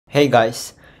Hey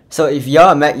guys, so if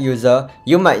you're a Mac user,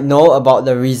 you might know about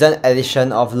the recent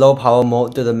addition of low power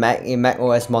mode to the Mac in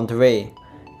macOS Monterey.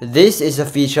 This is a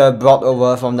feature brought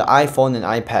over from the iPhone and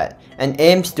iPad and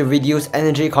aims to reduce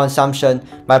energy consumption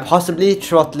by possibly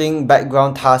throttling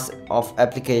background tasks of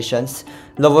applications,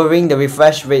 lowering the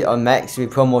refresh rate on Macs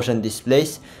with ProMotion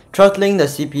displays, throttling the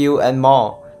CPU and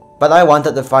more. But I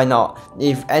wanted to find out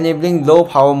if enabling low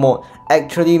power mode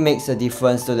actually makes a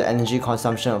difference to the energy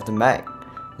consumption of the Mac.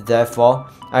 Therefore,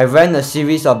 I ran a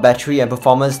series of battery and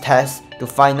performance tests to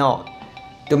find out.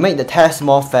 To make the test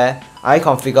more fair, I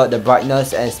configured the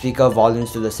brightness and speaker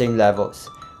volumes to the same levels.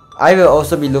 I will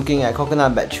also be looking at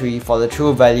coconut battery for the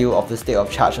true value of the state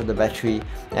of charge of the battery,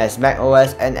 as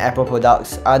macOS and Apple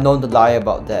products are known to lie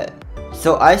about that.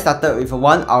 So I started with a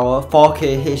 1 hour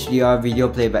 4K HDR video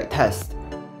playback test.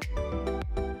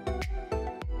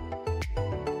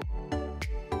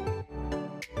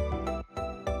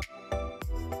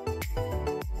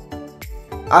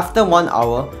 After 1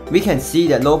 hour, we can see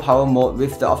that low power mode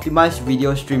with the optimized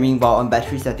video streaming while on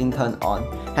battery setting turned on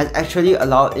has actually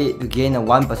allowed it to gain a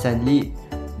 1% lead.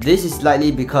 This is likely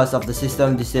because of the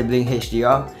system disabling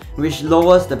HDR, which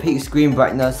lowers the peak screen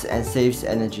brightness and saves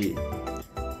energy.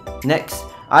 Next,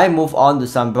 I move on to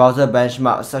some browser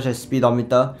benchmarks such as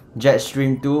speedometer,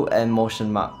 Jetstream 2 and motion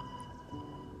mark.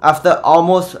 After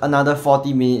almost another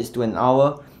 40 minutes to an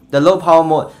hour, the low power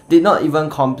mode did not even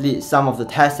complete some of the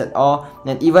tests at all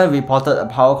and even reported a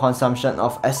power consumption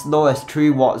of as low as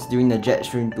 3 watts during the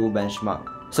Jetstream 2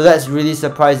 benchmark. So that's really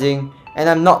surprising, and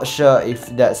I'm not sure if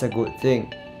that's a good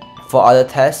thing. For other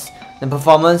tests, the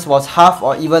performance was half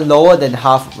or even lower than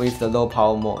half with the low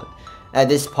power mode. At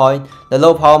this point, the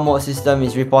low power mode system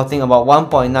is reporting about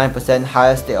 1.9%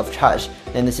 higher state of charge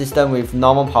than the system with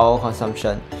normal power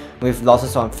consumption, with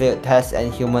losses on failed tests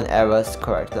and human errors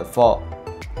corrected for.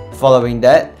 Following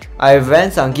that, I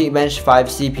ran some Geekbench 5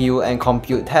 CPU and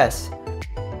compute tests.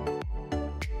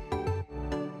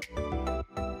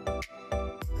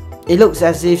 It looks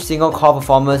as if single core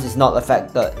performance is not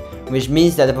affected, which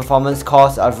means that the performance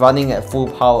cores are running at full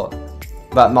power.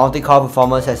 But multi-core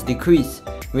performance has decreased,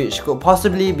 which could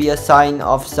possibly be a sign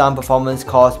of some performance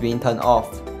cores being turned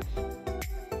off.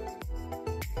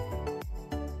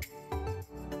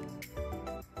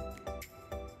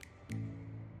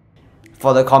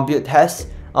 For the compute test,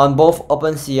 on both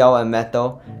OpenCL and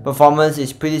Metal, performance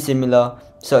is pretty similar,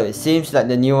 so it seems like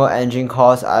the newer engine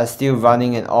cores are still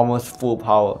running at almost full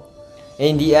power.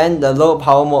 In the end, the low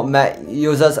power mode Mac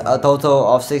uses a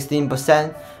total of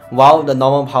 16%, while the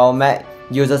normal power Mac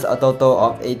uses a total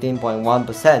of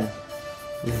 18.1%.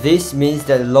 This means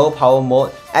that the low power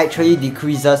mode actually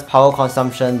decreases power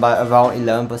consumption by around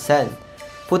 11%.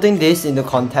 Putting this into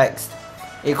context,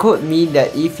 it could mean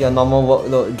that if your normal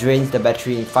workload drains the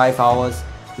battery in 5 hours,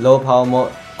 low power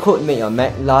mode could make your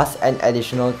Mac last an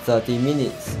additional 30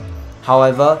 minutes.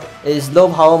 However, is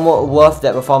low power mode worth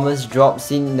that performance drop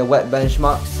seen in the web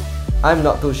benchmarks? I'm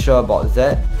not too sure about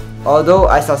that, although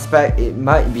I suspect it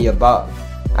might be a bug.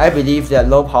 I believe that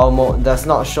low power mode does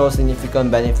not show significant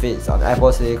benefits on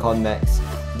Apple Silicon Macs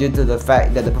due to the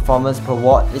fact that the performance per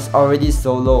watt is already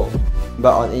so low,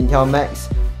 but on Intel Macs,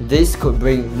 this could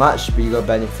bring much bigger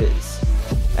benefits.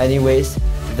 Anyways,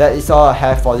 that is all I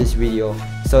have for this video.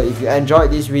 So if you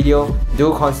enjoyed this video,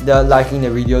 do consider liking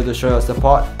the video to show your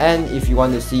support, and if you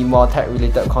want to see more tech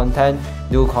related content,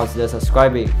 do consider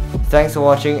subscribing. Thanks for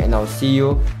watching, and I'll see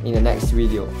you in the next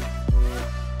video.